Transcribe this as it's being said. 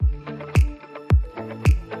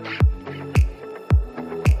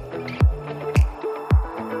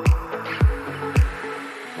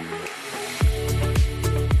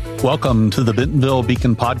Welcome to the Bentonville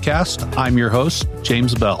Beacon Podcast. I'm your host,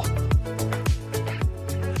 James Bell.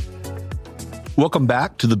 Welcome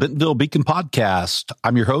back to the Bentonville Beacon Podcast.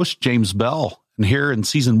 I'm your host, James Bell. And here in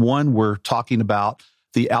season 1, we're talking about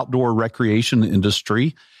the outdoor recreation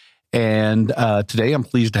industry. And today I'm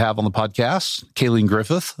pleased to have on the podcast Kalene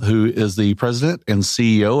Griffith, who is the president and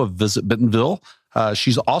CEO of Visit Bentonville.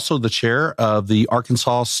 She's also the chair of the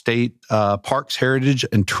Arkansas State Parks, Heritage,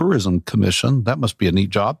 and Tourism Commission. That must be a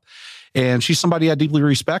neat job. And she's somebody I deeply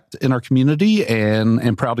respect in our community and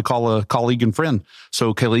am proud to call a colleague and friend.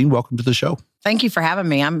 So, Kalene, welcome to the show. Thank you for having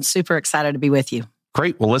me. I'm super excited to be with you.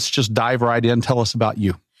 Great. Well, let's just dive right in. Tell us about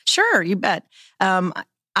you. Sure, you bet. I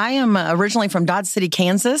am originally from Dodge City,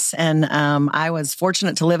 Kansas, and I was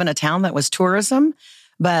fortunate to live in a town that was tourism.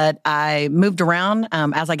 But I moved around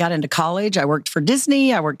as I got into college. I worked for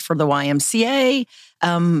Disney. I worked for the YMCA.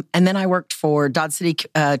 And then I worked for Dodge City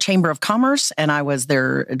Chamber of Commerce, and I was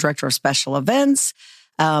their director of special events.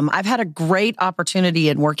 I've had a great opportunity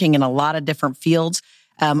in working in a lot of different fields.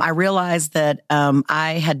 I realized that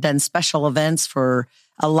I had done special events for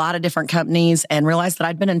a lot of different companies and realized that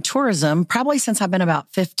I'd been in tourism probably since I've been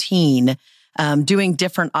about 15. Doing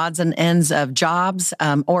different odds and ends of jobs,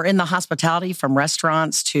 or in the hospitality from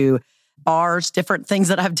restaurants to bars, different things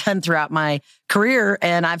that I've done throughout my career.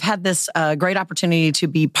 And I've had this great opportunity to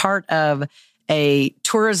be part of a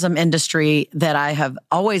tourism industry that I have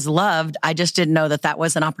always loved. I just didn't know that that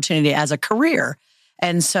was an opportunity as a career.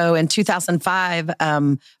 And so in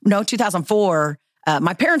 2004,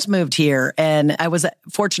 my parents moved here, and I was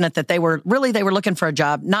fortunate that they were looking for a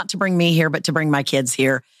job, not to bring me here, but to bring my kids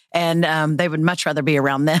here. And they would much rather be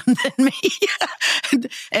around them than me.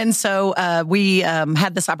 And so we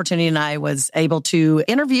had this opportunity, and I was able to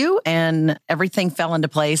interview, and everything fell into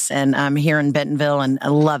place. And I'm here in Bentonville and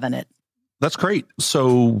loving it. That's great.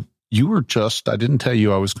 So you were I didn't tell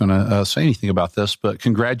you I was going to say anything about this, but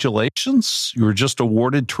congratulations. You were just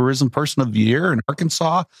awarded Tourism Person of the Year in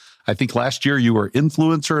Arkansas. I think last year you were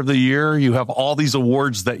Influencer of the Year. You have all these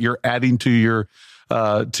awards that you're adding to your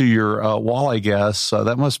wall, I guess.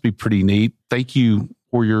 That must be pretty neat. Thank you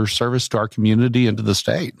for your service to our community and to the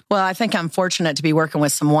state. Well, I think I'm fortunate to be working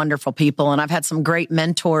with some wonderful people, and I've had some great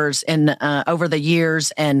mentors over the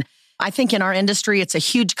years. And I think in our industry, it's a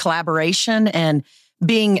huge collaboration. And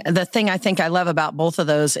being the thing I think I love about both of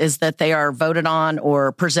those is that they are voted on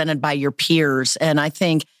or presented by your peers. And I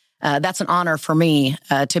think that's an honor for me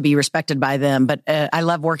to be respected by them. But I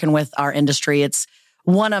love working with our industry. It's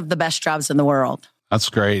one of the best jobs in the world. That's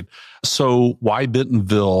great. So why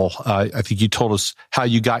Bentonville? I think you told us how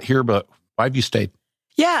you got here, but why have you stayed?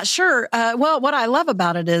 Yeah, sure. Well, what I love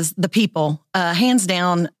about it is the people. Hands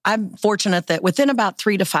down, I'm fortunate that within about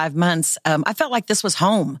 3 to 5 months, I felt like this was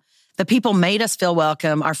home. The people made us feel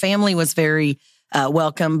welcome. Our family was very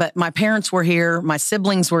welcome, but my parents were here. My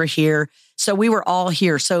siblings were here. So we were all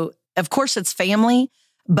here. So of course it's family.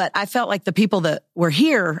 But I felt like the people that were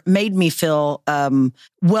here made me feel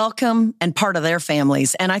welcome and part of their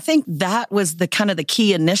families. And I think that was the kind of the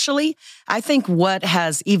key initially. I think what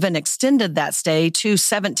has even extended that stay to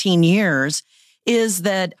 17 years is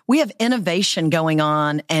that we have innovation going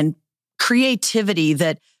on and creativity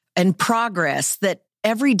and progress that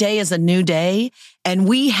every day is a new day. And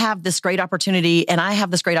we have this great opportunity, and I have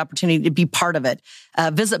this great opportunity to be part of it.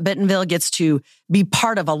 Visit Bentonville gets to be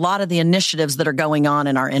part of a lot of the initiatives that are going on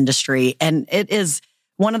in our industry. And it is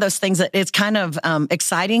one of those things that it's kind of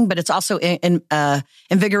exciting, but it's also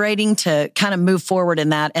invigorating to kind of move forward in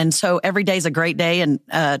that. And so every day is a great day and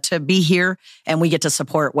to be here, and we get to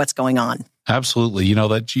support what's going on. Absolutely. You know,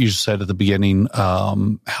 that you said at the beginning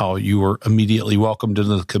how you were immediately welcomed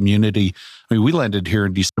into the community. I mean, we landed here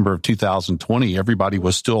in December of 2020. Everybody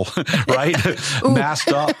was still, right,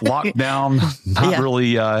 masked up, locked down, not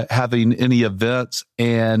really having any events.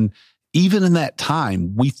 And even in that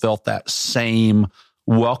time, we felt that same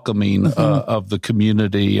welcoming of the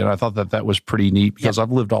community. And I thought that was pretty neat because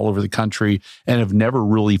I've lived all over the country and have never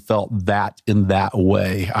really felt that in that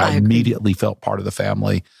way. I immediately felt part of the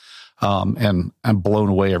family. And I'm blown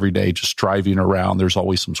away every day just driving around. There's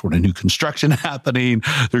always some sort of new construction happening.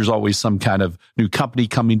 There's always some kind of new company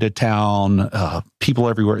coming to town, people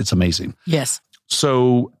everywhere. It's amazing. Yes.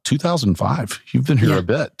 So 2005, you've been here a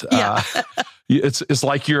bit. Yeah. It's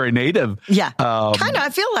like you're a native. Yeah. Kind of. I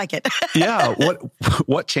feel like it. Yeah.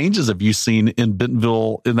 What changes have you seen in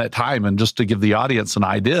Bentonville in that time? And just to give the audience an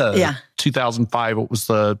idea, 2005, what was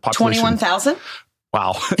the population? 21,000.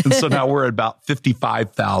 Wow. And so now we're at about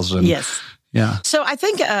 55,000. Yes. Yeah. So I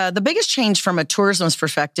think the biggest change from a tourism's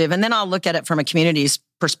perspective, and then I'll look at it from a community's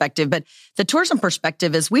perspective, but the tourism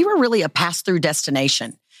perspective is we were really a pass-through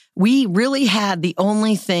destination. we really had the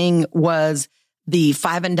only thing was the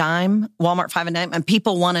Five and Dime, Walmart Five and Dime, and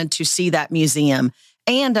people wanted to see that museum.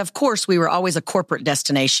 And of course, we were always a corporate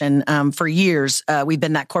destination. For years, we've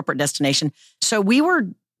been that corporate destination. So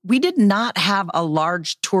we did not have a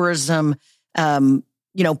large tourism,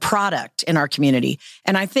 product in our community.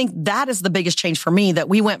 And I think that is the biggest change for me, that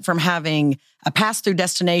we went from having a pass-through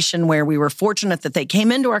destination where we were fortunate that they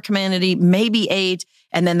came into our community, maybe ate,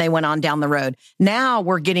 and then they went on down the road. Now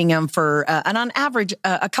we're getting them for, and on average,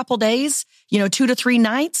 a couple days, 2 to 3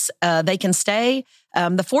 nights, they can stay.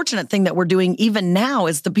 The fortunate thing that we're doing even now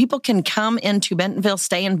is the people can come into Bentonville,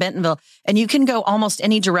 stay in Bentonville, and you can go almost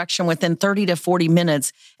any direction within 30 to 40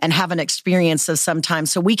 minutes and have an experience of some time.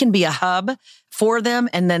 So we can be a hub for them,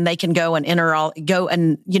 and then they can go and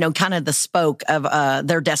kind of the spoke of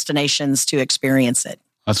their destinations to experience it.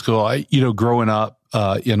 That's cool. Growing up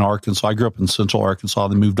in Arkansas, I grew up in Central Arkansas.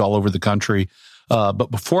 They moved all over the country.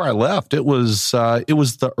 But before I left, it was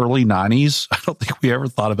the early 90s. I don't think we ever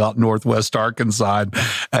thought about Northwest Arkansas,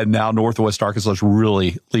 and now Northwest Arkansas is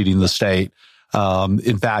really leading the state.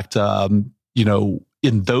 In fact,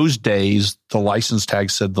 in those days, the license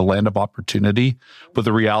tag said the land of opportunity, but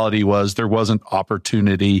the reality was there wasn't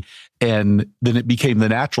opportunity. And then it became the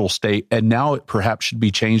natural state. And now it perhaps should be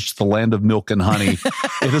changed to the land of milk and honey.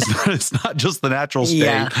 It's not just the natural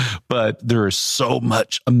state, but there is so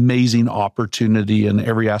much amazing opportunity in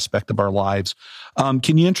every aspect of our lives.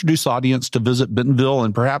 Can you introduce the audience to Visit Bentonville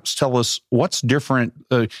and perhaps tell us what's different?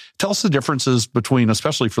 Tell us the differences between,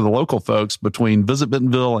 especially for the local folks, between Visit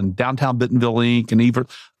Bentonville and Downtown Bentonville Inc. and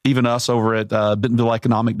even us over at Bentonville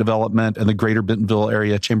Economic Development and the Greater Bentonville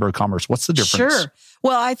Area Chamber of Commerce. What's the difference? Sure.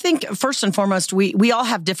 Well, I think first and foremost, we all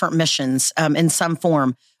have different missions in some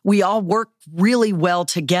form. We all work really well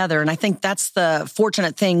together. And I think that's the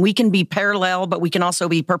fortunate thing. We can be parallel, but we can also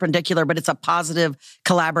be perpendicular, but it's a positive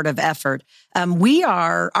collaborative effort.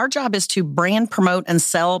 Our job is to brand, promote, and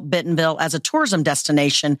sell Bentonville as a tourism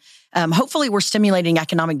destination. Hopefully we're stimulating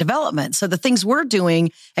economic development. So the things we're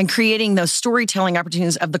doing and creating those storytelling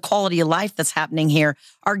opportunities of the quality of life that's happening here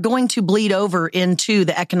are going to bleed over into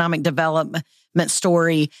the economic development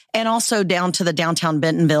story and also down to the downtown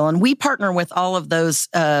Bentonville. And we partner with all of those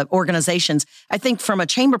organizations. I think from a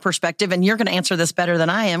chamber perspective, and you're going to answer this better than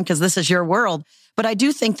I am because this is your world, but I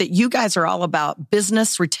do think that you guys are all about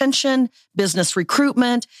business retention, business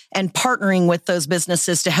recruitment, and partnering with those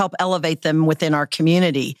businesses to help elevate them within our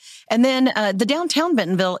community. And then the downtown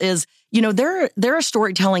Bentonville is, they're a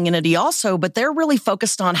storytelling entity also, but they're really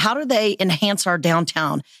focused on how do they enhance our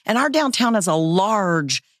downtown. And our downtown is a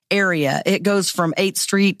large area. It goes from 8th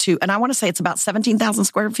Street to, and I want to say it's about 17,000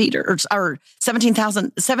 square feet or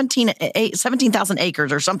 17,000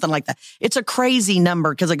 acres or something like that. It's a crazy number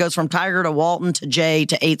because it goes from Tiger to Walton to J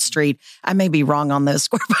to 8th Street. I may be wrong on those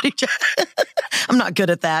square footage. I'm not good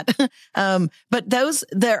at that. But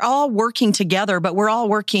they're all working together, but we're all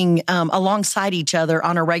working alongside each other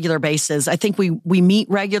on a regular basis. I think we meet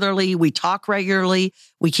regularly. We talk regularly.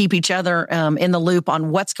 We keep each other in the loop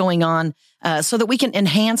on what's going on so that we can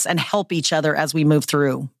enhance and help each other as we move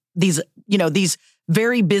through these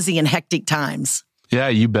very busy and hectic times. Yeah,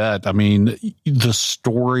 you bet. I mean, the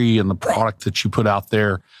story and the product that you put out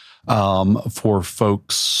there for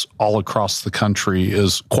folks all across the country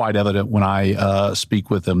is quite evident when I speak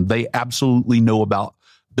with them. They absolutely know about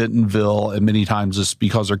Bentonville, and many times it's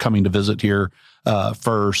because they're coming to visit here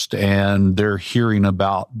first, and they're hearing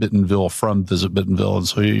about Bentonville from Visit Bentonville. And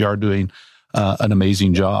so you are doing an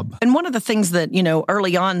amazing job. And one of the things that,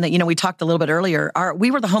 early on that, we talked a little bit earlier,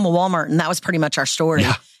 we were the home of Walmart, and that was pretty much our story.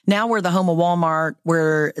 Yeah. Now we're the home of Walmart.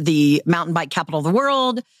 We're the mountain bike capital of the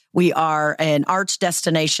world. We are an arts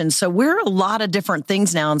destination. So we're a lot of different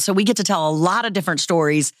things now. And so we get to tell a lot of different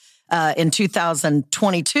stories in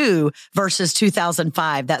 2022 versus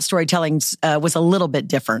 2005. That storytelling was a little bit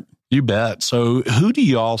different. You bet. So who do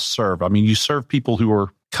y'all serve? I mean, you serve people who are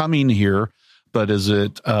coming here, but is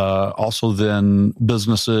it also then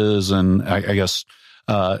businesses and I guess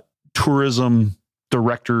tourism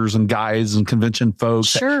directors and guides and convention folks?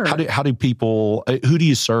 Sure. How do people, who do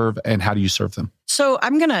you serve and how do you serve them? So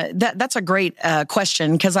that's a great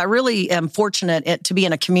question because I really am fortunate to be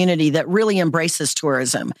in a community that really embraces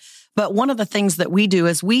tourism. But one of the things that we do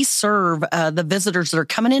is we serve the visitors that are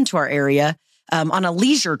coming into our area on a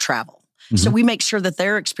leisure travel. Mm-hmm. So we make sure that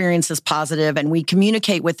their experience is positive and we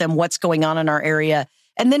communicate with them what's going on in our area.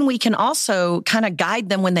 And then we can also kind of guide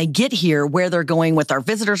them when they get here, where they're going with our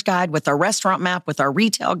visitor's guide, with our restaurant map, with our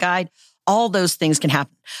retail guide. All those things can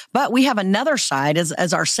happen. But we have another side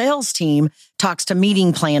as our sales team talks to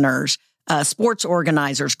meeting planners, sports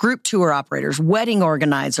organizers, group tour operators, wedding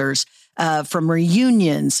organizers, from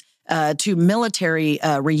reunions to military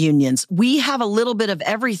reunions. We have a little bit of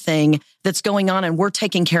everything that's going on, and we're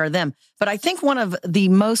taking care of them. But I think one of the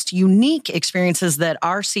most unique experiences that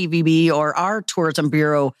our CVB or our Tourism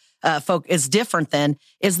Bureau folk is different than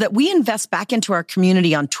is that we invest back into our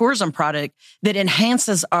community on tourism product that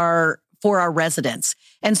enhances for our residents.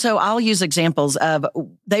 And so I'll use examples of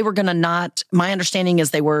they were going to my understanding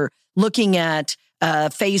is they were looking at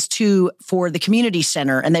phase 2 for the community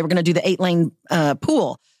center, and they were going to do the 8-lane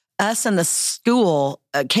pool. Us and the school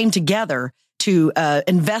came together to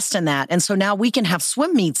invest in that. And so now we can have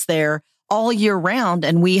swim meets there all year round.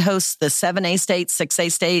 And we host the 7A state,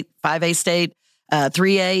 6A state, 5A state,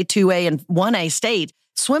 3A, 2A, and 1A state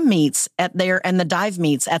swim meets at there and the dive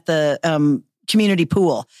meets at the community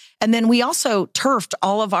pool. And then we also turfed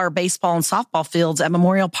all of our baseball and softball fields at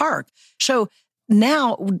Memorial Park. So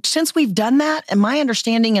now, since we've done that, and my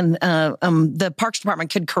understanding, and the Parks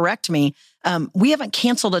Department could correct me, we haven't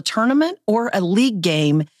canceled a tournament or a league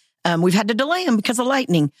game. We've had to delay them because of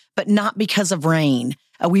lightning, but not because of rain.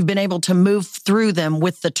 We've been able to move through them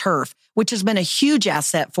with the turf, which has been a huge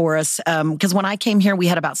asset for us. Because when I came here, we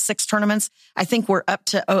had about 6 tournaments. I think we're up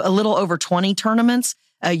to a little over 20 tournaments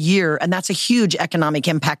a year. And that's a huge economic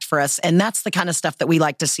impact for us. And that's the kind of stuff that we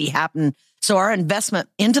like to see happen. So our investment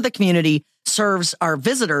into the community serves our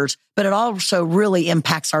visitors, but it also really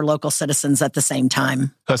impacts our local citizens at the same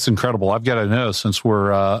time. That's incredible. I've got to know, since we're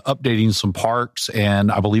updating some parks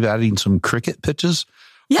and I believe adding some cricket pitches,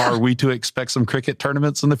 are we to expect some cricket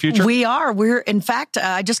tournaments in the future? We are. In fact,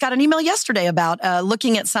 I just got an email yesterday about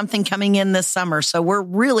looking at something coming in this summer. So we're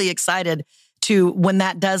really excited when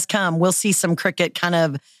that does come, we'll see some cricket kind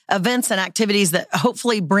of events and activities that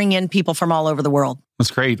hopefully bring in people from all over the world. That's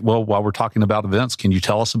great. Well, while we're talking about events, can you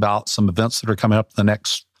tell us about some events that are coming up the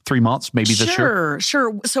next 3 months, maybe this year?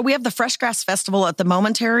 Sure. So we have the Fresh Grass Festival at the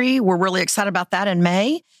Momentary. We're really excited about that in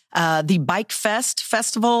May. The Bike Fest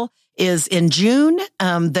Festival is in June.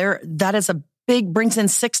 That is brings in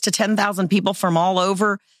 6,000 to 10,000 people from all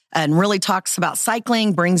over, and really talks about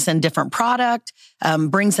cycling, brings in different product,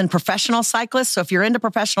 brings in professional cyclists. So if you're into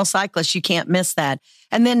professional cyclists, you can't miss that.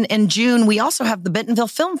 And then in June, we also have the Bentonville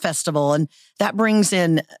Film Festival, and that brings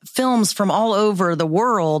in films from all over the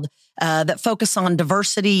world that focus on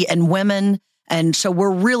diversity and women. And so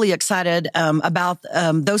we're really excited about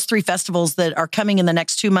those 3 festivals that are coming in the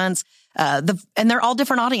next 2 months. And they're all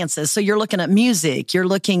different audiences. So you're looking at music, you're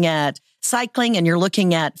looking at cycling, and you're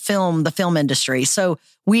looking at the film industry. So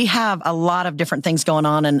we have a lot of different things going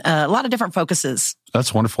on and a lot of different focuses.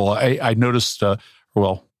 That's wonderful. I noticed,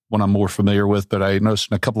 one I'm more familiar with, but I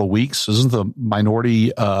noticed in a couple of weeks, isn't the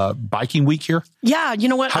Minority Biking Week here? Yeah, you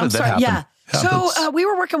know what? How did that happen? Yeah. So we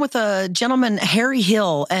were working with a gentleman, Harry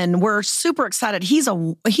Hill, and we're super excited.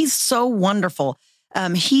 He's so wonderful.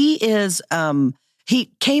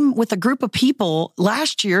 He came with a group of people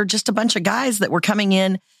last year, just a bunch of guys that were coming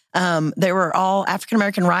in. They were all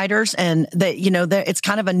African-American riders, and it's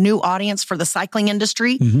kind of a new audience for the cycling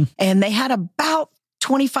industry. Mm-hmm. And they had about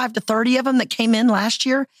 25 to 30 of them that came in last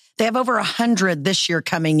year. They have over 100 this year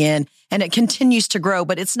coming in, and it continues to grow.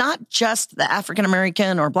 But it's not just the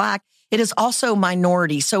African-American or Black. It is also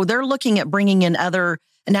minority. So they're looking at bringing in other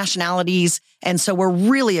nationalities. And so we're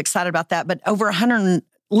really excited about that. But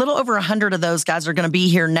little over 100 of those guys are going to be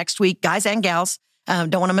here next week, guys and gals.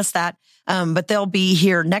 Don't want to miss that. But they'll be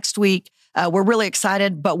here next week. We're really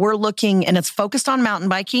excited, but we're looking, and it's focused on mountain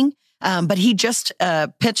biking. But he just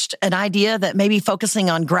pitched an idea that maybe focusing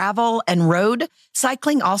on gravel and road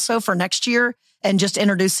cycling also for next year, and just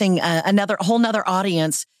introducing a whole nother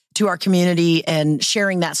audience to our community and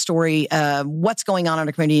sharing that story, what's going on in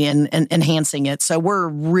our community and enhancing it. So we're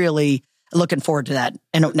really looking forward to that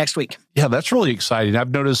next week. Yeah, that's really exciting.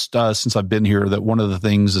 I've noticed since I've been here that one of the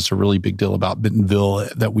things that's a really big deal about Bentonville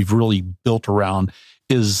that we've really built around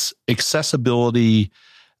is accessibility,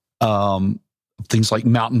 things like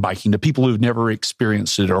mountain biking to people who've never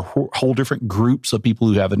experienced it, or whole different groups of people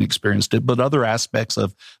who haven't experienced it, but other aspects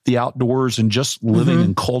of the outdoors and just living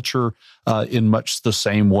in culture in much the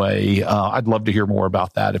same way. I'd love to hear more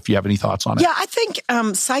about that if you have any thoughts on it. Yeah, I think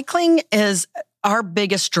cycling is our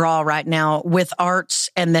biggest draw right now with arts,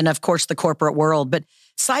 and then of course the corporate world. But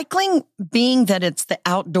cycling, being that it's the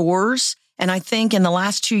outdoors, and I think in the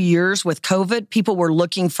last 2 years with COVID, people were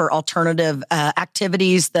looking for alternative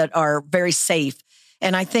activities that are very safe.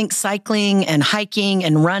 And I think cycling and hiking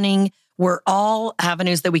and running were all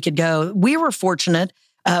avenues that we could go. We were fortunate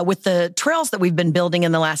with the trails that we've been building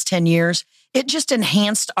in the last 10 years. It just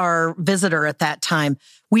enhanced our visitor at that time.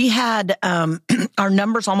 We had our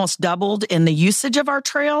numbers almost doubled in the usage of our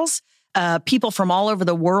trails. People from all over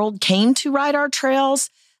the world came to ride our trails.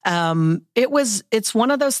 It's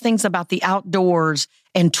one of those things about the outdoors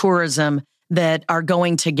and tourism that are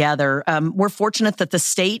going together. We're fortunate that the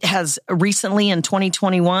state has recently in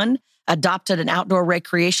 2021 adopted an outdoor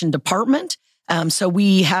recreation department. So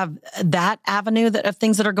we have that avenue of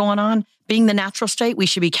things that are going on. Being the natural state, we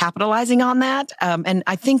should be capitalizing on that. And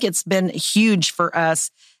I think it's been huge for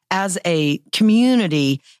us as a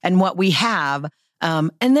community and what we have.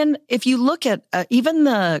 And then if you look at even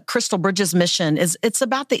the Crystal Bridges mission, it's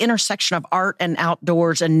about the intersection of art and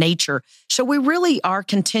outdoors and nature. So we really are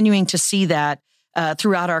continuing to see that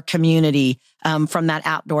throughout our community from that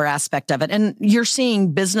outdoor aspect of it. And you're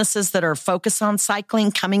seeing businesses that are focused on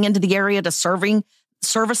cycling coming into the area to servicing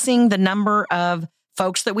the number of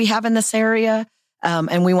folks that we have in this area.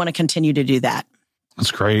 And we want to continue to do that.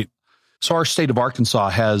 That's great. So our state of Arkansas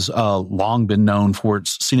has long been known for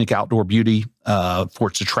its scenic outdoor beauty, for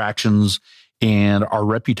its attractions, and our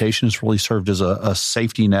reputation has really served as a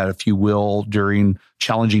safety net, if you will, during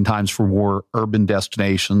challenging times for more urban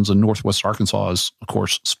destinations. And Northwest Arkansas is, of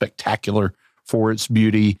course, spectacular for its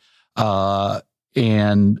beauty. And,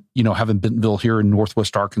 having Bentonville here in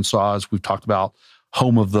Northwest Arkansas, as we've talked about,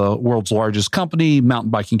 home of the world's largest company,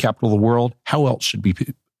 mountain biking capital of the world, how else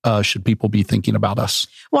should people be thinking about us?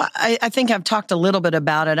 Well, I think I've talked a little bit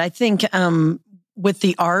about it. I think with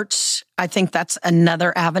the arts, I think that's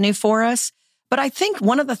another avenue for us. But I think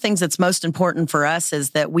one of the things that's most important for us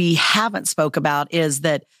is that we haven't spoke about is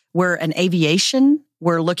that we're an aviation.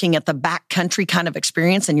 We're looking at the backcountry kind of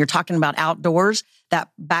experience, and you're talking about outdoors, that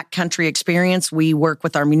backcountry experience. We work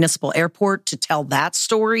with our municipal airport to tell that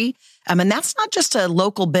story. And that's not just a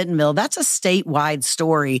local Bentonville, that's a statewide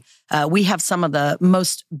story. We have some of the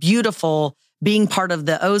most beautiful being part of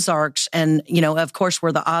the Ozarks. And, of course,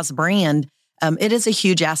 we're the Oz brand. It is a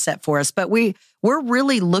huge asset for us. But we're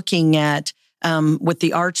really looking at with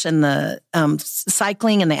the arts and the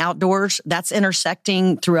cycling and the outdoors, that's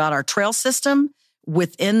intersecting throughout our trail system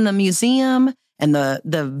within the museum and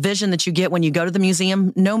the vision that you get when you go to the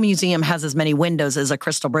museum. No museum has as many windows as a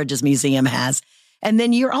Crystal Bridges museum has. And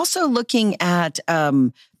then you're also looking at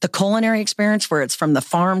the culinary experience where it's from the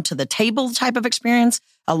farm to the table type of experience.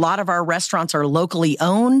 A lot of our restaurants are locally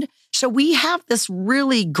owned. So we have this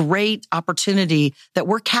really great opportunity that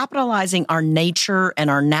we're capitalizing our nature and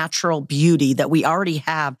our natural beauty that we already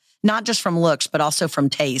have, not just from looks, but also from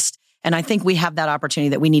taste. And I think we have that opportunity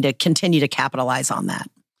that we need to continue to capitalize on that.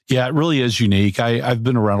 Yeah, it really is unique. I've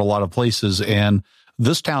been around a lot of places, and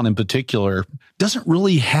this town in particular doesn't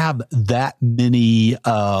really have that many,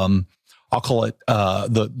 I'll call it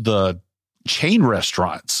the chain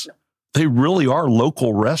restaurants. They really are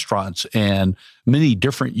local restaurants and many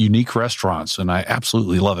different unique restaurants. And I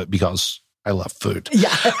absolutely love it because I love food. Yeah,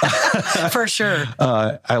 for sure.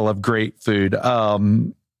 I love great food. As I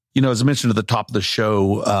mentioned at the top of the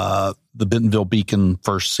show, the Bentonville Beacon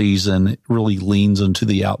first season really leans into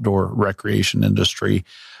the outdoor recreation industry.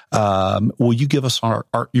 Will you give us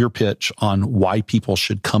your pitch on why people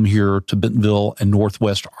should come here to Bentonville and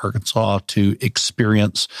Northwest Arkansas to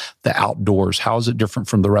experience the outdoors? How is it different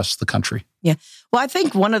from the rest of the country? Yeah. Well, I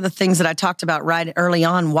think one of the things that I talked about right early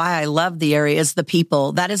on, why I love the area is the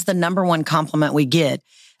people. That is the number one compliment we get.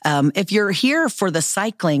 If you're here for the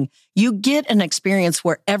cycling, you get an experience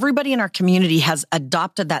where everybody in our community has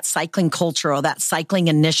adopted that cycling culture or that cycling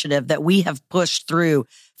initiative that we have pushed through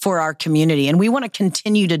for our community. And we want to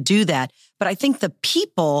continue to do that. But I think the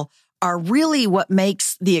people are really what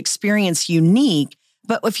makes the experience unique.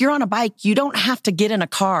 But if you're on a bike, you don't have to get in a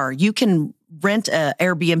car. You can rent an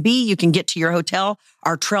Airbnb. You can get to your hotel.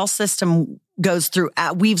 Our trail system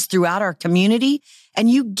weaves throughout our community, and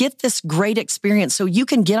you get this great experience. So you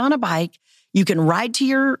can get on a bike. You can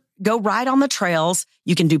go ride on the trails.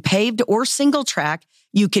 You can do paved or single track.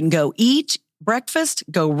 You can go eat breakfast,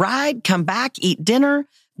 go ride, come back, eat dinner,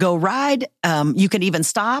 go ride. You can even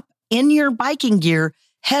stop in your biking gear,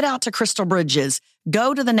 head out to Crystal Bridges,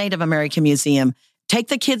 go to the Native American Museum, take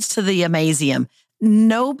the kids to the Amazeum.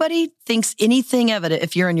 Nobody thinks anything of it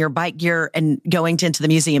if you're in your bike gear and going into the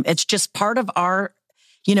museum. It's just part of our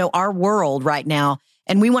world right now.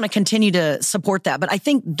 And we want to continue to support that. But I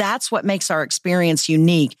think that's what makes our experience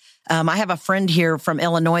unique. I have a friend here from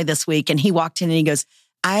Illinois this week, and he walked in and he goes,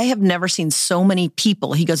 I have never seen so many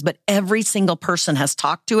people. He goes, but every single person has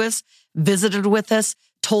talked to us, visited with us,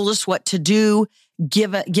 told us what to do,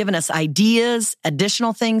 given us ideas,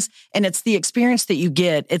 additional things. And it's the experience that you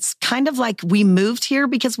get. It's kind of like we moved here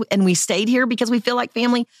and we stayed here because we feel like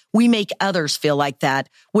family. We make others feel like that,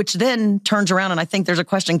 which then turns around. And I think there's a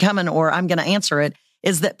question coming, or I'm going to answer it.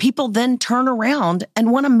 is that people then turn around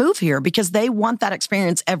and want to move here because they want that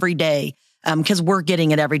experience every day. Because we're getting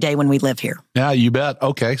it every day when we live here. Yeah, you bet.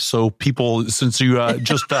 Okay. So people, since you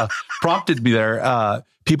just prompted me there,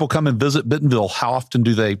 people come and visit Bentonville. How often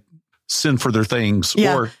do they send for their things?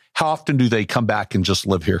 Yeah. Or how often do they come back and just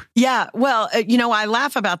live here? Yeah. Well, I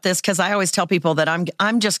laugh about this because I always tell people that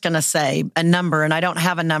I'm just going to say a number, and I don't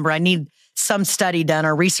have a number. I need some study done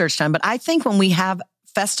or research done. But I think when we have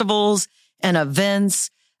festivals and events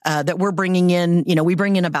that we're bringing in, we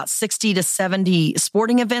bring in about 60 to 70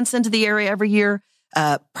 sporting events into the area every year.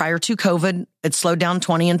 Prior to COVID, it slowed down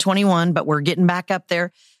 20 and 21, but we're getting back up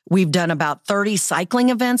there. We've done about 30 cycling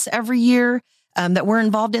events every year that we're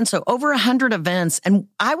involved in. So over 100 events. And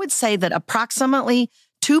I would say that approximately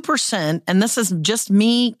 2%, and this is just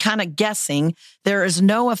me kind of guessing, there is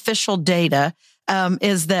no official data,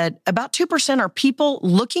 is that about 2% are people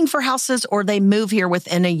looking for houses or they move here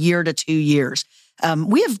within a year to 2 years.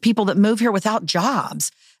 We have people that move here without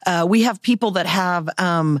jobs. We have people that have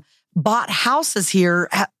bought houses here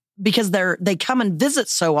because they come and visit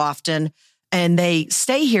so often, and they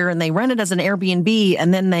stay here and they rent it as an Airbnb,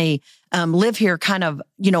 and then they live here kind of,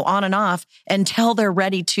 on and off until they're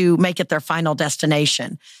ready to make it their final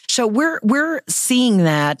destination. So we're seeing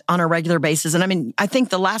that on a regular basis. And I mean, I think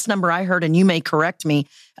the last number I heard, and you may correct me,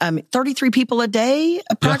 33 people a day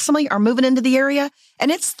approximately are moving into the area.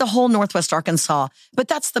 And it's the whole Northwest Arkansas. But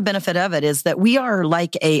that's the benefit of it, is that we are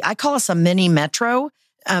like I call us a mini metro.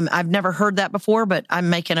 I've never heard that before, but I'm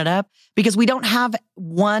making it up because we don't have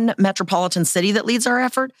one metropolitan city that leads our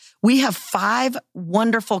effort. We have 5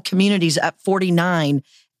 wonderful communities at 49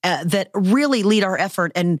 that really lead our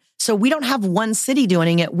effort. And so we don't have one city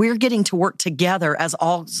doing it. We're getting to work together as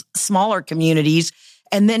all smaller communities.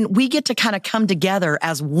 And then we get to kind of come together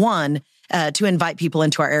as one to invite people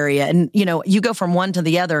into our area. And, you go from one to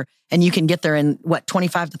the other and you can get there in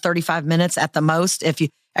 25 to 35 minutes at the most. If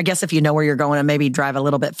you know where you're going and maybe drive a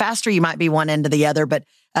little bit faster, you might be one end to the other, but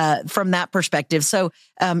from that perspective. So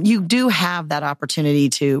you do have that opportunity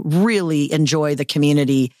to really enjoy the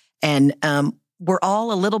community, and we're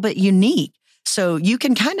all a little bit unique. So you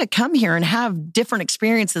can kind of come here and have different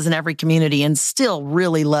experiences in every community and still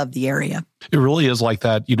really love the area. It really is like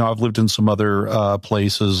that. I've lived in some other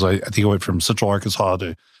places. I think I went from Central Arkansas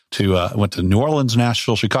to I went to New Orleans,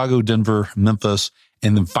 Nashville, Chicago, Denver, Memphis,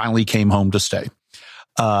 and then finally came home to stay.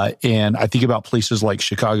 And I think about places like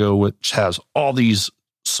Chicago, which has all these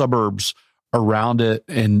suburbs around it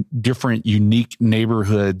and different unique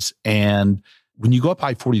neighborhoods. And when you go up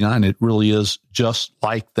I-49, it really is just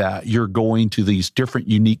like that. You're going to these different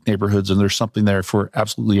unique neighborhoods, and there's something there for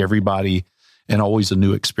absolutely everybody, and always a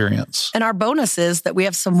new experience. And our bonus is that we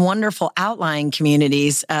have some wonderful outlying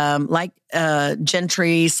communities like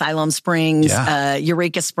Gentry, Siloam Springs,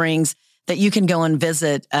 Eureka Springs, that you can go and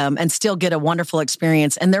visit and still get a wonderful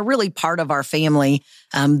experience. And they're really part of our family.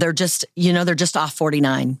 They're just off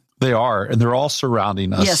 49. They are, and they're all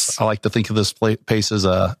surrounding us. Yes. I like to think of this place as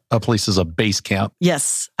a place as a base camp.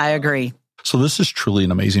 Yes, I agree. So this is truly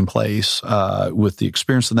an amazing place with the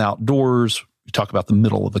experience in the outdoors. We talk about the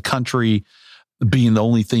middle of the country being the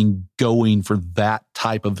only thing going for that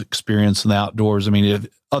type of experience in the outdoors. I mean,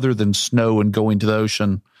 other than snow and going to the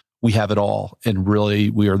ocean, we have it all. And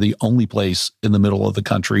really, we are the only place in the middle of the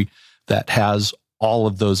country that has all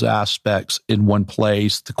of those aspects in one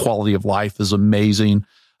place. The quality of life is amazing.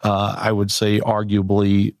 I would say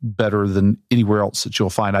arguably better than anywhere else that you'll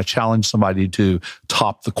find. I challenge somebody to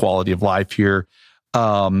top the quality of life here.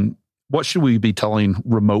 What should we be telling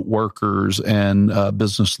remote workers and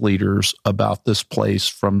business leaders about this place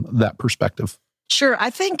from that perspective? Sure. I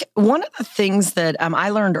think one of the things that I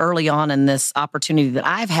learned early on in this opportunity that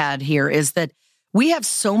I've had here is that we have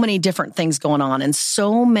so many different things going on and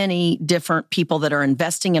so many different people that are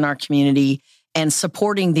investing in our community and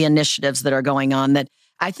supporting the initiatives that are going on, that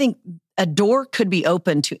I think a door could be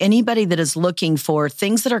open to anybody that is looking for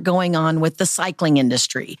things that are going on with the cycling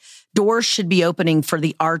industry. Doors should be opening for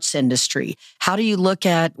the arts industry. How do you look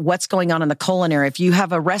at what's going on in the culinary? If you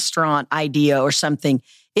have a restaurant idea or something,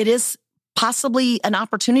 it is possibly an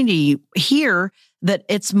opportunity here that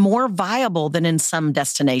it's more viable than in some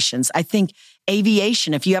destinations. I think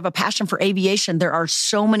aviation, if you have a passion for aviation, there are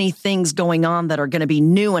so many things going on that are going to be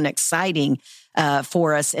new and exciting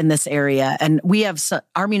for us in this area. And we have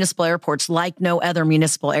our municipal airports like no other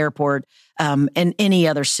municipal airport in any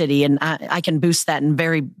other city. And I can boost that and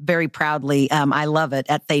very, very proudly. I love it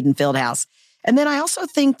at Thaden Fieldhouse. And then I also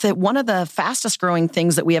think that one of the fastest growing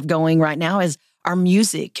things that we have going right now is our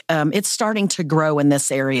music. It's starting to grow in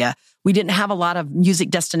this area. We didn't have a lot of music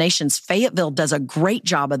destinations. Fayetteville does a great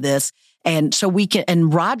job of this. And so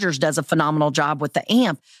and Rogers does a phenomenal job with the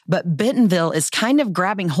AMP, but Bentonville is kind of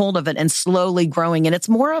grabbing hold of it and slowly growing. And it's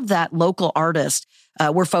more of that local artist.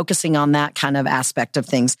 We're focusing on that kind of aspect of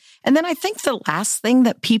things. And then I think the last thing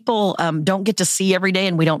that people don't get to see every day,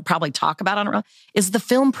 and we don't probably talk about on it, is the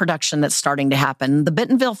film production that's starting to happen. The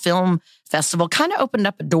Bentonville Film Festival kind of opened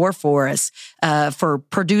up a door for us, for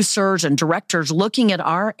producers and directors looking at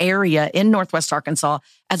our area in Northwest Arkansas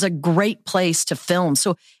as a great place to film.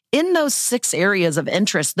 So in those 6 areas of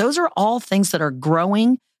interest, those are all things that are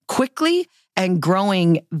growing quickly and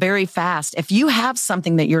growing very fast. If you have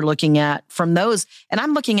something that you're looking at from those, and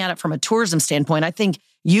I'm looking at it from a tourism standpoint, I think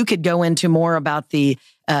you could go into more about the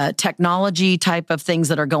technology type of things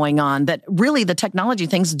that are going on, that really the technology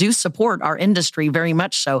things do support our industry very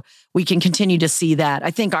much so. We can continue to see that.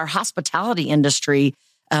 I think our hospitality industry,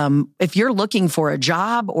 if you're looking for a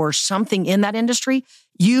job or something in that industry,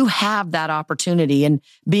 you have that opportunity. And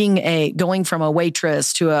going from a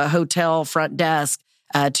waitress to a hotel front desk,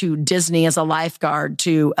 to Disney as a lifeguard,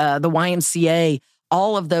 to the YMCA,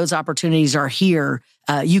 all of those opportunities are here.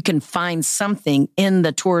 You can find something in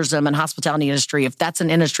the tourism and hospitality industry. If that's an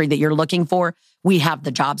industry that you're looking for, we have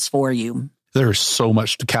the jobs for you. There's so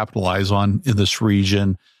much to capitalize on in this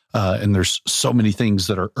region. And there's so many things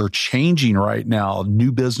that are changing right now.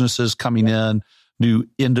 New businesses coming in, new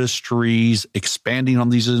industries, expanding on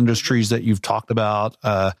these industries that you've talked about.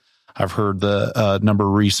 I've heard the number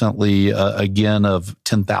recently, again, of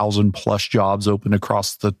 10,000 plus jobs open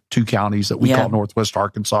across the 2 counties that we call Northwest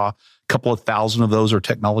Arkansas. A couple of thousand of those are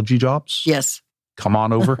technology jobs. Yes. Come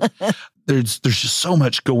on over. There's just so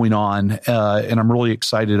much going on. And I'm really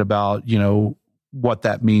excited about, what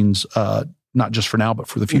that means, not just for now, but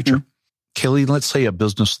for the future. Mm-hmm. Kalene, let's say a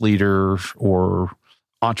business leader or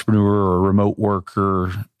entrepreneur or remote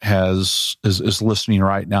worker is listening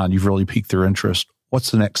right now and you've really piqued their interest.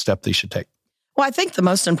 What's the next step they should take? Well, I think the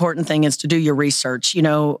most important thing is to do your research.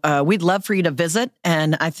 We'd love for you to visit,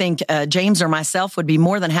 and I think James or myself would be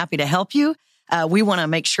more than happy to help you. We want to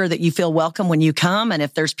make sure that you feel welcome when you come, and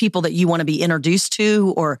if there's people that you want to be introduced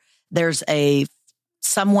to, or there's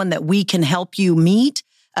someone that we can help you meet,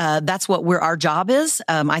 that's what our job is.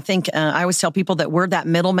 I think I always tell people that we're that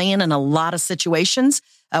middleman in a lot of situations.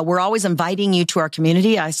 We're always inviting you to our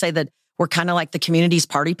community. I say that we're kind of like the community's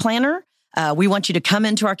party planner. We want you to come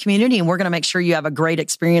into our community, and we're going to make sure you have a great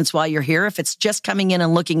experience while you're here. If it's just coming in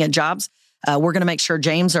and looking at jobs, we're going to make sure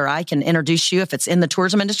James or I can introduce you. If it's in the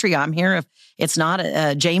tourism industry, I'm here. If it's not,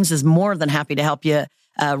 James is more than happy to help you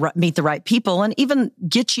meet the right people and even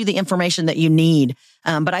get you the information that you need.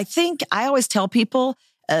 But I think I always tell people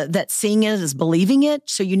that seeing it is believing it.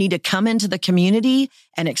 So you need to come into the community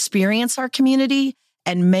and experience our community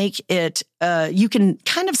and make it, you can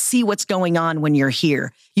kind of see what's going on when you're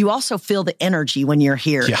here. You also feel the energy when you're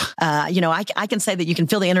here. Yeah. I can say that you can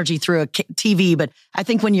feel the energy through a TV, but I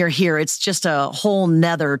think when you're here, it's just a whole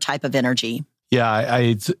nother type of energy. Yeah,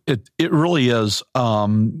 it really is.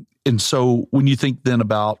 And so when you think then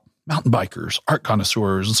about mountain bikers, art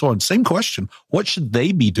connoisseurs, and so on, same question, what should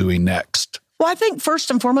they be doing next? Well, I think first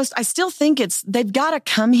and foremost, I still think they've got to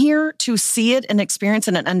come here to see it and experience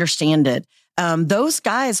it and understand it. Those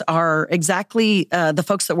guys are exactly the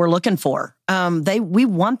folks that we're looking for. We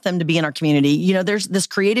want them to be in our community. There's this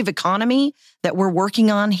creative economy that we're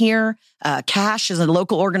working on here. Cash is a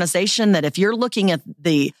local organization that if you're looking at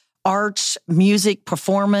the arts, music,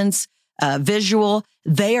 performance, visual,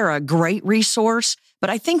 they are a great resource.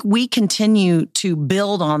 But I think we continue to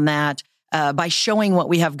build on that by showing what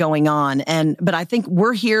we have going on. But I think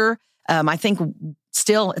we're here. I think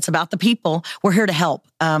still, it's about the people. We're here to help.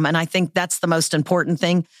 And I think that's the most important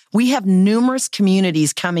thing. We have numerous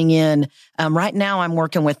communities coming in. Right now, I'm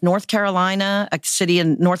working with North Carolina, a city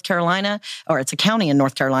in North Carolina, or it's a county in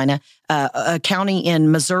North Carolina, a county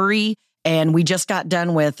in Missouri. And we just got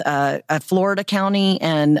done with a Florida county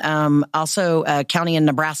and also a county in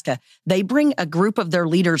Nebraska. They bring a group of their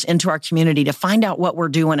leaders into our community to find out what we're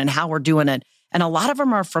doing and how we're doing it. And a lot of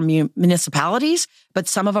them are from municipalities, but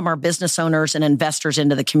some of them are business owners and investors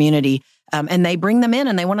into the community. And they bring them in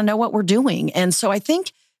and they want to know what we're doing. And so I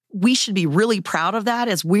think we should be really proud of that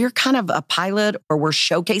as we're kind of a pilot, or we're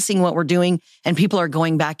showcasing what we're doing and people are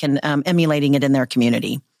going back and emulating it in their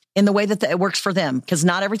community in the way that it works for them. Because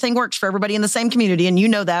not everything works for everybody in the same community. And you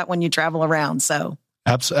know that when you travel around. So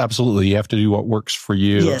absolutely. You have to do what works for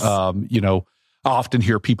you. Yes. I often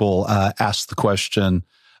hear people ask the question,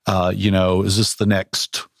 is this the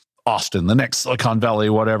next Austin, the next Silicon Valley,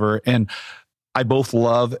 whatever? And I both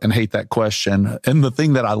love and hate that question. And the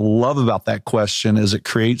thing that I love about that question is it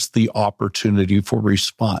creates the opportunity for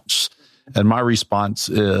response. And my response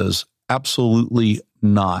is absolutely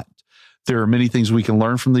not. there are many things we can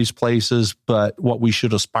learn from these places, but what we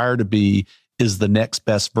should aspire to be is the next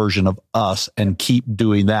best version of us and keep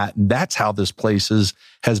doing that. And that's how this place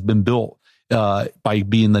has been built, by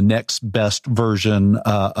being the next best version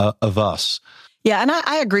of us. Yeah, and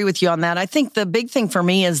I agree with you on that. I think the big thing for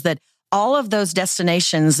me is that all of those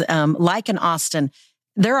destinations, like in Austin,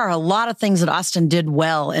 there are a lot of things that Austin did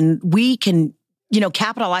well, and we can,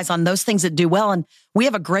 capitalize on those things that do well. And we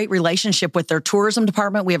have a great relationship with their tourism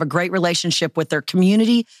department. We have a great relationship with their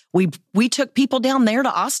community. We took people down there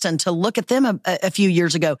to Austin to look at them a few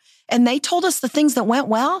years ago, and they told us the things that went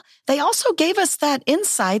well. They also gave us that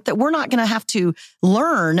insight that we're not going to have to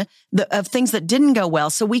learn of things that didn't go well,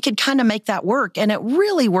 so we could kind of make that work. And it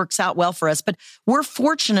really works out well for us. But we're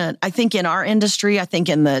fortunate, I think, in our industry, I think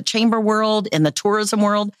in the chamber world, in the tourism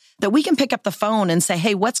world, that we can pick up the phone and say,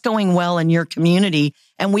 hey, what's going well in your community?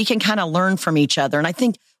 And we can kind of learn from each other. And I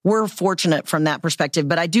think we're fortunate from that perspective.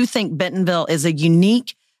 But I do think Bentonville is a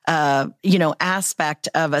unique, aspect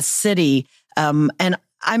of a city. And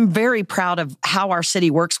I'm very proud of how our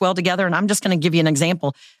city works well together. And I'm just going to give you an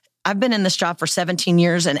example. I've been in this job for 17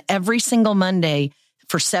 years, and every single Monday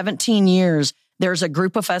for 17 years, there's a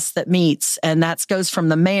group of us that meets, and that goes from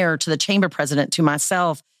the mayor to the chamber president to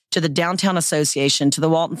myself, to the Downtown Association, to the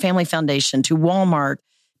Walton Family Foundation, to Walmart,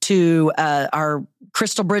 to our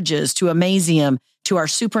Crystal Bridges, to Amazium, to our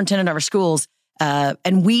superintendent of our schools.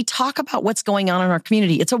 And we talk about what's going on in our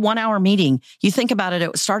community. It's a 1-hour meeting. You think about it,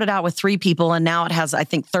 it started out with 3 people, and now it has, I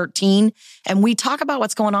think, 13. And we talk about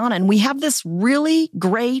what's going on, and we have this really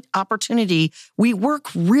great opportunity. We work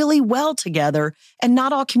really well together, and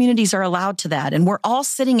not all communities are allowed to that. And we're all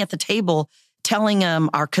sitting at the table telling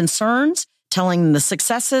our concerns, telling the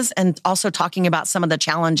successes, and also talking about some of the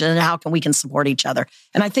challenges and how we can support each other.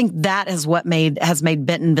 And I think that is what has made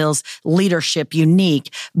Bentonville's leadership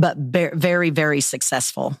unique, but very, very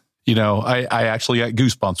successful. I actually got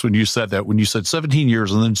goosebumps when you said that, when you said 17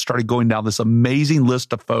 years and then started going down this amazing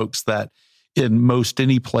list of folks that in most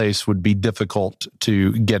any place would be difficult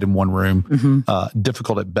to get in one room,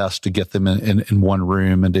 difficult at best to get them in one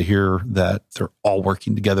room, and to hear that they're all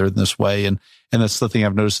working together in this way. And that's the thing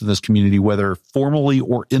I've noticed in this community, whether formally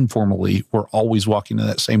or informally, we're always walking in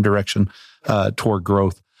that same direction toward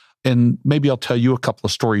growth. And maybe I'll tell you a couple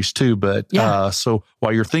of stories too. But so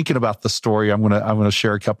while you're thinking about the story, I'm gonna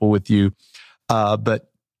share a couple with you. But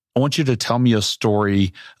I want you to tell me a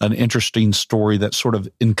story, an interesting story that sort of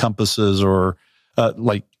encompasses or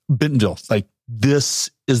like Bentonville. Like, this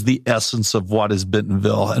is the essence of what is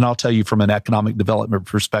Bentonville. And I'll tell you from an economic development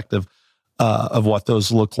perspective of what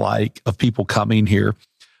those look like, of people coming here.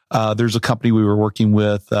 There's a company we were working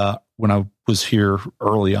with when I was here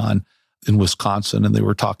early on in Wisconsin, and they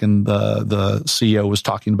were talking, the CEO was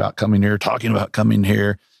talking about coming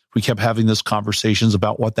here. We kept having these conversations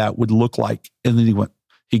about what that would look like. And then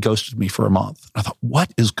he ghosted me for a month. I thought,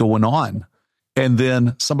 what is going on? And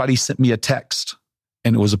then somebody sent me a text,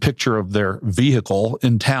 and it was a picture of their vehicle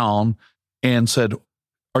in town, and said,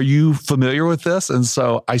 are you familiar with this? And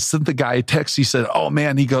so I sent the guy a text. He said, oh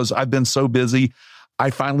man, he goes, I've been so busy.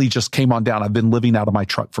 I finally just came on down. I've been living out of my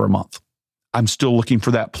truck for a month. I'm still looking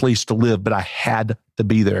for that place to live, but I had to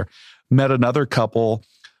be there. Met another couple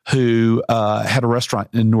who had a restaurant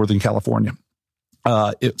in Northern California.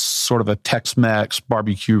 It's sort of a Tex-Mex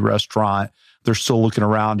barbecue restaurant. They're still looking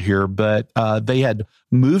around here, but they had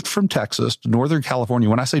moved from Texas to Northern California.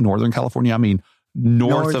 When I say Northern California, I mean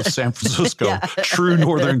north of San Francisco, true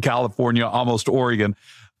Northern California, almost Oregon.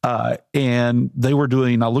 And they were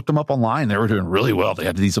doing, I looked them up online, they were doing really well. They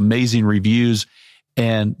had these amazing reviews,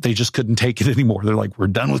 and they just couldn't take it anymore. They're like, we're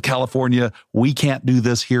done with California. We can't do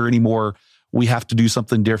this here anymore. We have to do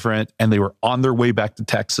something different. And they were on their way back to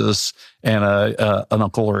Texas, and an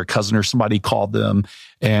uncle or a cousin or somebody called them,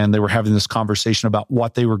 and they were having this conversation about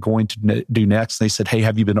what they were going to do next. And they said, hey,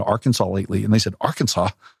 have you been to Arkansas lately? And they said, Arkansas?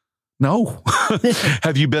 No.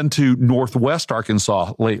 Have you been to Northwest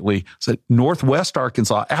Arkansas lately? I said, Northwest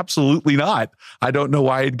Arkansas? Absolutely not. I don't know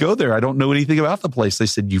why I'd go there. I don't know anything about the place. They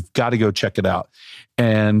said, you've got to go check it out.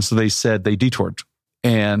 And so they said, they detoured,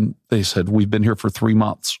 and they said, we've been here for 3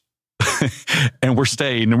 months. And we're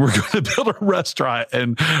staying, and we're going to build a restaurant,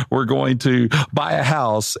 and we're going to buy a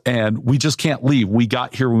house, and we just can't leave. We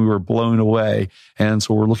got here when we were blown away. And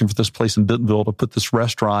so we're looking for this place in Bentonville to put this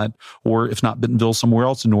restaurant, or if not Bentonville, somewhere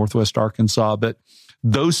else in Northwest Arkansas. But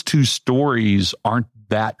those two stories aren't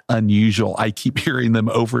that unusual. I keep hearing them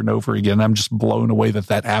over and over again. I'm just blown away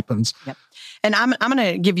that happens. Yep. And I'm going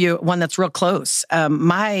to give you one that's real close.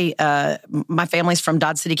 My family's from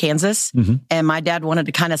Dodge City, Kansas, and my dad wanted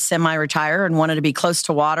to kind of semi-retire and wanted to be close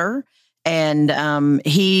to water. And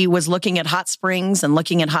he was looking at hot springs, and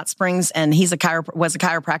he's was a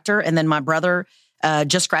chiropractor. And then my brother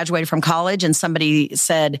just graduated from college, and somebody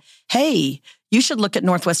said, "Hey, you should look at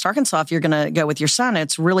Northwest Arkansas if you're going to go with your son.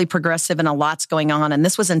 It's really progressive and a lot's going on." And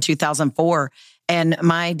this was in 2004. And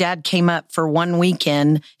my dad came up for one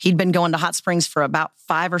weekend. He'd been going to hot springs for about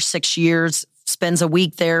 5 or 6 years, spends a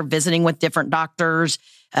week there visiting with different doctors,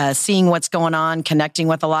 seeing what's going on, connecting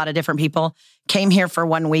with a lot of different people. Came here for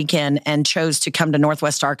one weekend and chose to come to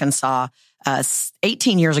Northwest Arkansas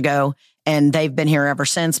 18 years ago. And they've been here ever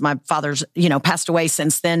since. My father's, passed away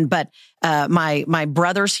since then. But my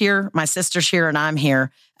brother's here, my sister's here, and I'm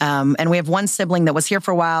here. And we have one sibling that was here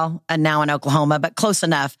for a while and now in Oklahoma, but close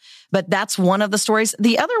enough. But that's one of the stories.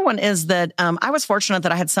 The other one is that I was fortunate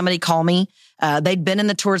that I had somebody call me. They'd been in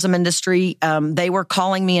the tourism industry. They were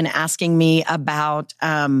calling me and asking me about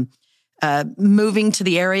moving to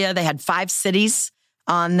the area. They had 5 cities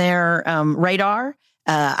on their radar.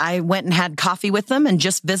 I went and had coffee with them and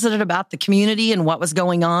just visited about the community and what was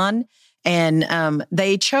going on. And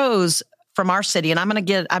they chose from our city, and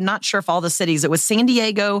I'm not sure if all the cities, it was San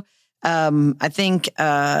Diego, I think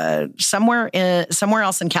somewhere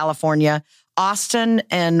else in California, Austin,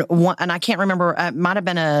 and I can't remember, it might have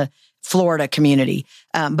been a Florida community.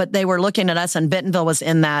 But they were looking at us, and Bentonville was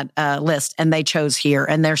in that list, and they chose here,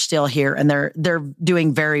 and they're still here, and they're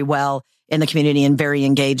doing very well in the community and very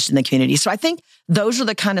engaged in the community. So I think those are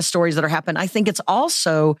the kind of stories that are happening. I think it's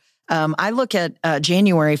also, I look at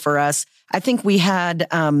January for us, I think we had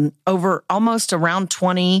over almost around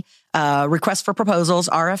 20 requests for proposals,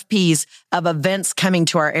 RFPs, of events coming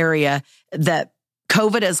to our area that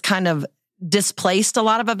COVID has kind of displaced a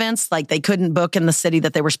lot of events. Like they couldn't book in the city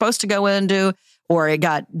that they were supposed to go into, or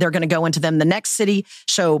they're going to go into them the next city.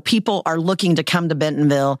 So people are looking to come to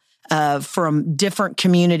Bentonville from different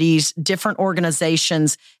communities, different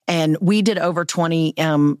organizations. And we did over 20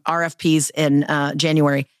 RFPs in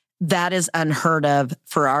January. That is unheard of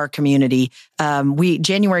for our community.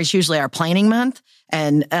 January is usually our planning month.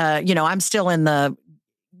 And, I'm still in the,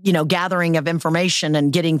 gathering of information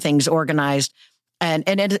and getting things organized. And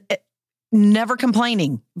it never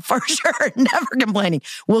complaining, for sure. Never complaining.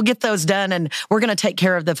 We'll get those done, and we're going to take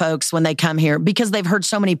care of the folks when they come here because they've heard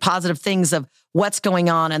so many positive things of what's going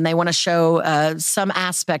on, and they want to show some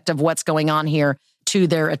aspect of what's going on here to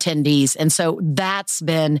their attendees. And so that's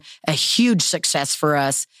been a huge success for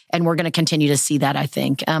us. And we're going to continue to see that, I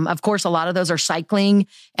think. Of course, a lot of those are cycling,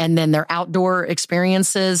 and then they're outdoor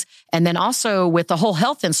experiences. And then also with the whole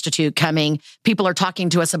Health Institute coming, people are talking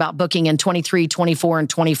to us about booking in 23, 24, and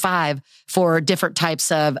 25 for different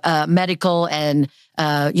types of medical and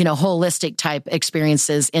holistic type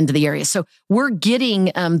experiences into the area. So we're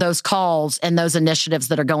getting those calls and those initiatives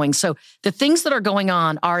that are going. So the things that are going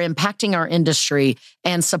on are impacting our industry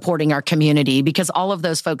and supporting our community, because all of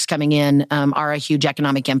those folks coming in are a huge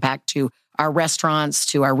economic impact to our restaurants,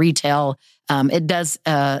 to our retail.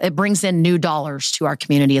 It brings in new dollars to our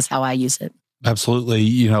community is how I use it.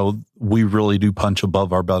 Absolutely. We really do punch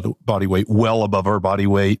above our body weight, well above our body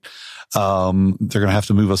weight. They're going to have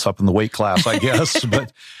to move us up in the weight class, I guess.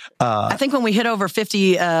 But I think when we hit over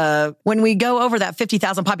 50, when we go over that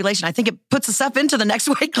 50,000 population, I think it puts us up into the next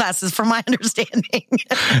weight classes, from my understanding.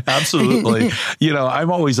 Absolutely.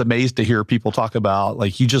 I'm always amazed to hear people talk about,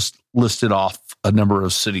 like, you just listed off a number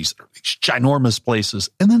of cities, ginormous places,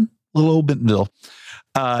 and then little old Bentonville.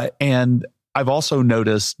 And I've also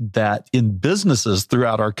noticed that in businesses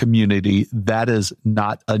throughout our community, that is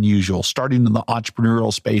not unusual. Starting in the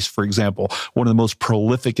entrepreneurial space, for example, one of the most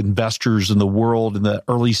prolific investors in the world in the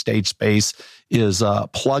early stage space is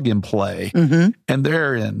Plug and Play. Mm-hmm. And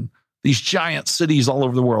they're in these giant cities all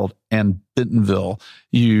over the world. And Bentonville,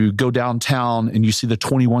 you go downtown and you see the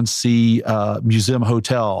 21C Museum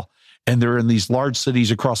Hotel. And they're in these large cities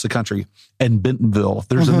across the country. And Bentonville,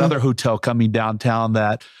 there's another hotel coming downtown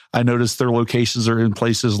that I noticed their locations are in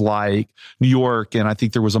places like New York. And I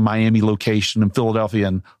think there was a Miami location in Philadelphia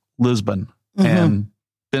and Lisbon and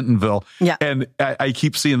Bentonville. Yeah. And I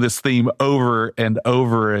keep seeing this theme over and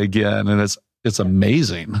over again. And it's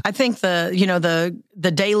amazing. I think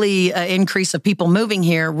the daily increase of people moving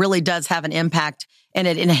here really does have an impact, and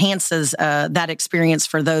it enhances that experience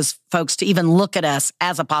for those folks to even look at us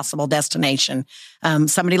as a possible destination.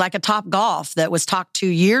 Somebody like a Top Golf that was talked to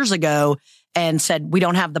years ago and said, we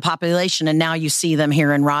don't have the population, and now you see them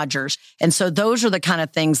here in Rogers. And so those are the kind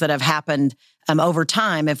of things that have happened over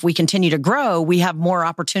time. If we continue to grow, we have more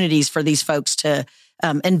opportunities for these folks to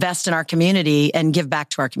invest in our community and give back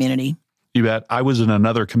to our community. You bet. I was in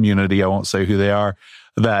another community, I won't say who they are,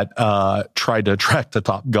 that tried to attract the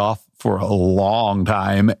Top Golf for a long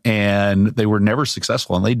time, and they were never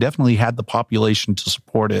successful. And they definitely had the population to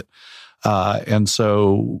support it. And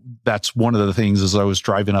so that's one of the things as I was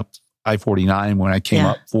driving up I-49 when I came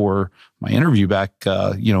up for my interview back,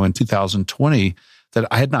 in 2020, that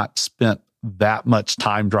I had not spent that much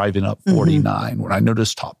time driving up 49. When I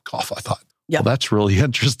noticed Top Golf, I thought, well, that's really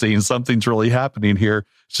interesting. Something's really happening here.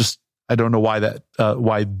 It's just, I don't know why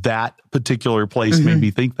that particular place made me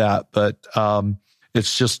think that, but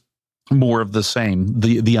it's just more of the same,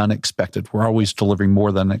 the unexpected. We're always delivering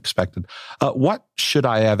more than expected. What should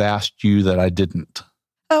I have asked you that I didn't?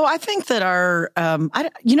 Oh, I think that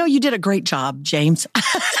you did a great job, James.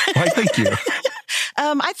 Why, thank you.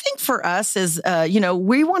 I think for us is,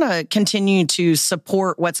 we want to continue to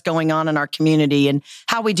support what's going on in our community, and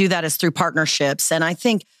how we do that is through partnerships. And I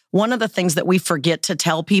think one of the things that we forget to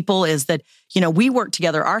tell people is that, we work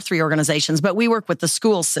together, our three organizations, but we work with the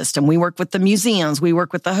school system, we work with the museums, we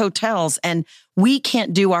work with the hotels, and we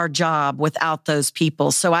can't do our job without those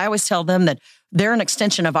people. So I always tell them that they're an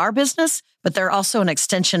extension of our business, but they're also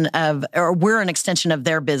we're an extension of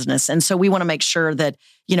their business. And so we want to make sure that,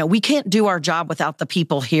 we can't do our job without the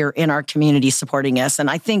people here in our community supporting us. And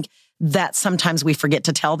I think that sometimes we forget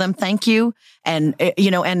to tell them thank you, and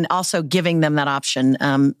also giving them that option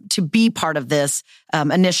to be part of this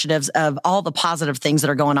initiatives of all the positive things that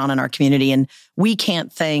are going on in our community. And we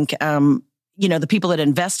can't thank the people that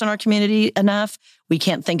invest in our community enough. We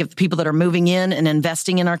can't think of the people that are moving in and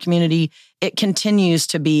investing in our community. It continues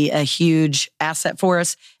to be a huge asset for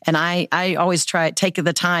us. And I always take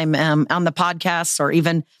the time on the podcasts, or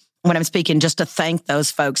even when I'm speaking, just to thank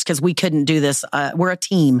those folks, because we couldn't do this. We're a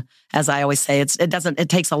team, as I always say. It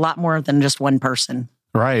takes a lot more than just one person.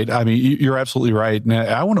 Right. I mean, you're absolutely right. And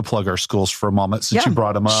I want to plug our schools for a moment since you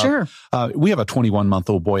brought them up. Sure. We have a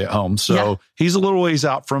 21-month-old boy at home, so he's a little ways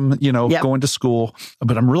out from, going to school,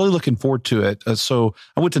 but I'm really looking forward to it. So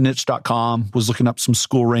I went to niche.com, was looking up some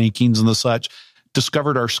school rankings and the such,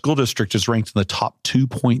 discovered our school district is ranked in the top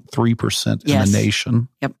 2.3% in the nation.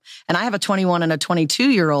 Yep. And I have a 21 and a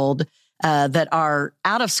 22-year-old that are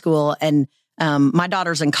out of school, and my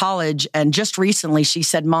daughter's in college. And just recently she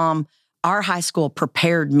said, Mom, our high school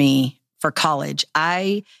prepared me for college.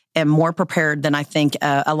 I am more prepared than I think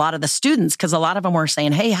a lot of the students, because a lot of them were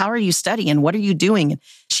saying, hey, how are you studying? What are you doing? And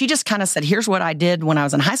she just kind of said, here's what I did when I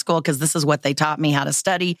was in high school, because this is what they taught me how to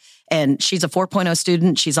study. And she's a 4.0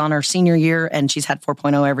 student. She's on her senior year, and she's had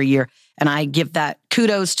 4.0 every year. And I give that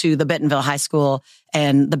kudos to the Bentonville High School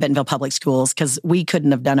and the Bentonville Public Schools, because we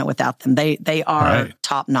couldn't have done it without them. They are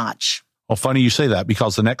top notch. Well, funny you say that,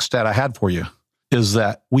 because the next stat I had for you is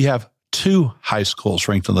that we have 2 high schools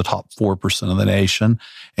ranked in the top 4% of the nation.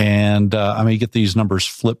 And I may get these numbers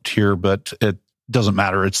flipped here, but it doesn't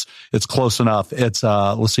matter. It's close enough. It's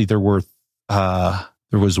let's see, there was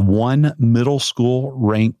one middle school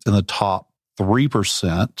ranked in the top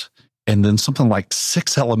 3%, and then something like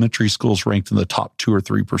 6 elementary schools ranked in the top 2 or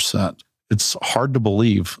 3%. It's hard to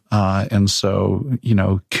believe. And so,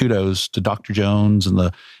 kudos to Dr. Jones and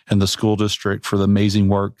the school district for the amazing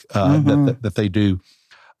work that they do.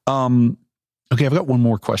 Okay, I've got one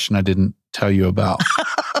more question I didn't tell you about.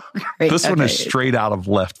 Great. This one is straight out of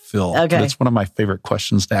left field. Okay. It's one of my favorite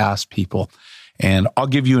questions to ask people. And I'll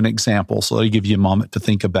give you an example, so I'll give you a moment to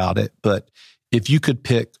think about it. But if you could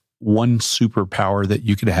pick one superpower that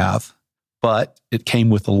you could have, but it came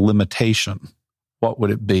with a limitation, what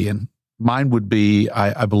would it be? And mine would be,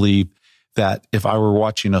 I believe, that if I were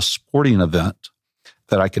watching a sporting event,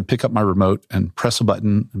 that I could pick up my remote and press a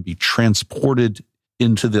button and be transported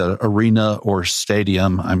into the arena or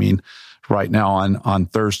stadium. I mean, right now on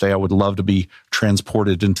Thursday, I would love to be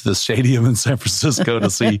transported into the stadium in San Francisco to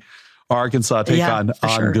see Arkansas take on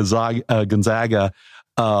Gonzaga.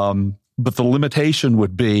 But the limitation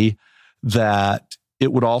would be that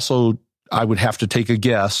it would also, I would have to take a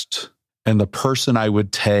guest, and the person I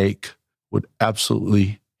would take would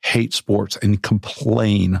absolutely hate sports and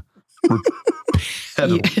complain.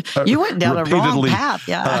 You went down a wrong path.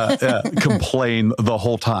 Complain the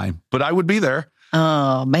whole time, but I would be there.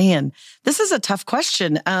 Oh man, this is a tough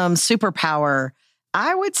question. Superpower.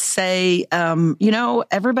 I would say,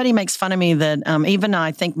 everybody makes fun of me that even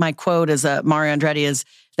I think my quote is Mario Andretti is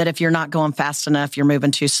that if you're not going fast enough, you're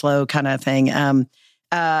moving too slow, kind of thing.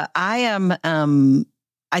 I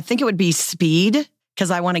think it would be speed, because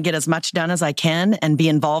I want to get as much done as I can and be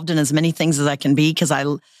involved in as many things as I can be, because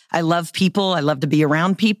I love people. I love to be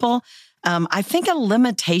around people. I think a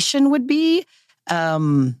limitation would be,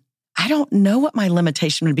 I don't know what my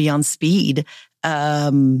limitation would be on speed.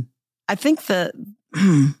 I think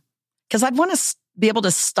because I'd want to be able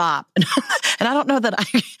to stop. And I don't know that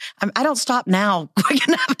I don't stop now quick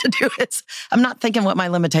enough to do it. I'm not thinking what my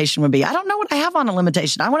limitation would be. I don't know what I have on a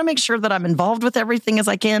limitation. I want to make sure that I'm involved with everything as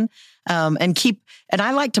I can, and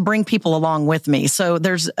I like to bring people along with me. So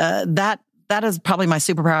there's that is probably my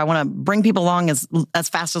superpower. I want to bring people along as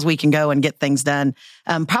fast as we can go and get things done.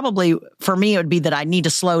 Probably for me, it would be that I need to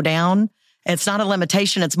slow down. It's not a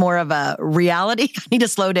limitation. It's more of a reality. I need to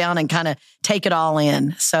slow down and kind of take it all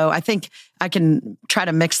in. So I think I can try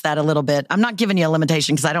to mix that a little bit. I'm not giving you a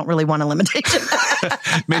limitation because I don't really want a limitation.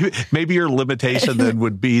 maybe your limitation then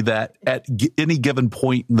would be that at any given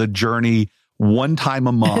point in the journey, one time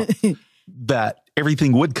a month, that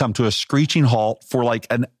everything would come to a screeching halt for like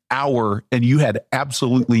an hour and you had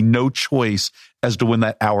absolutely no choice as to when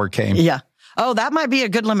that hour came. Yeah. Oh, that might be a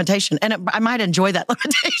good limitation. And I might enjoy that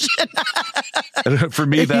limitation. For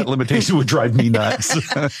me, that limitation would drive me nuts.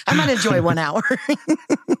 I might enjoy 1 hour.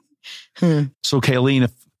 So, Kalene,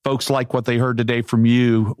 if folks like what they heard today from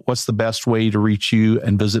you, what's the best way to reach you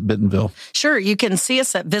and visit Bentonville? Sure. You can see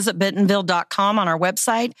us at visitbentonville.com on our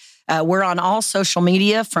website. We're on all social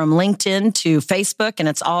media from LinkedIn to Facebook, and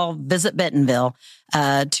it's all Visit Bentonville.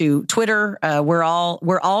 To Twitter, we're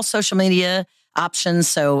all social media options.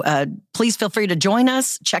 So please feel free to join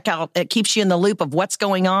us. Check out, it keeps you in the loop of what's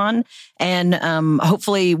going on. And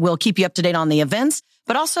hopefully we'll keep you up to date on the events,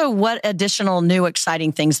 but also what additional new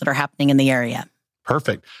exciting things that are happening in the area.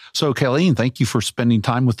 Perfect. So, Kalene, thank you for spending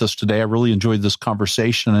time with us today. I really enjoyed this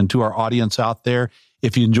conversation. And to our audience out there,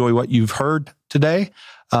 if you enjoy what you've heard today,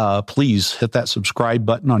 please hit that subscribe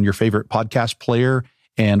button on your favorite podcast player.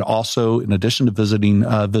 And also, in addition to visiting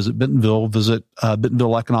Visit Bentonville, visit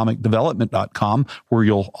BentonvilleEconomicDevelopment.com, where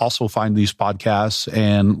you'll also find these podcasts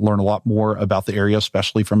and learn a lot more about the area,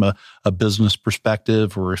 especially from a business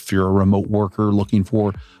perspective, or if you're a remote worker looking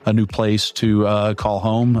for a new place to call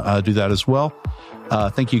home, do that as well.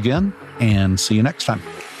 Thank you again, and see you next time.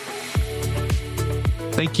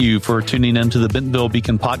 Thank you for tuning in to the Bentonville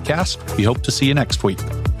Beacon podcast. We hope to see you next week.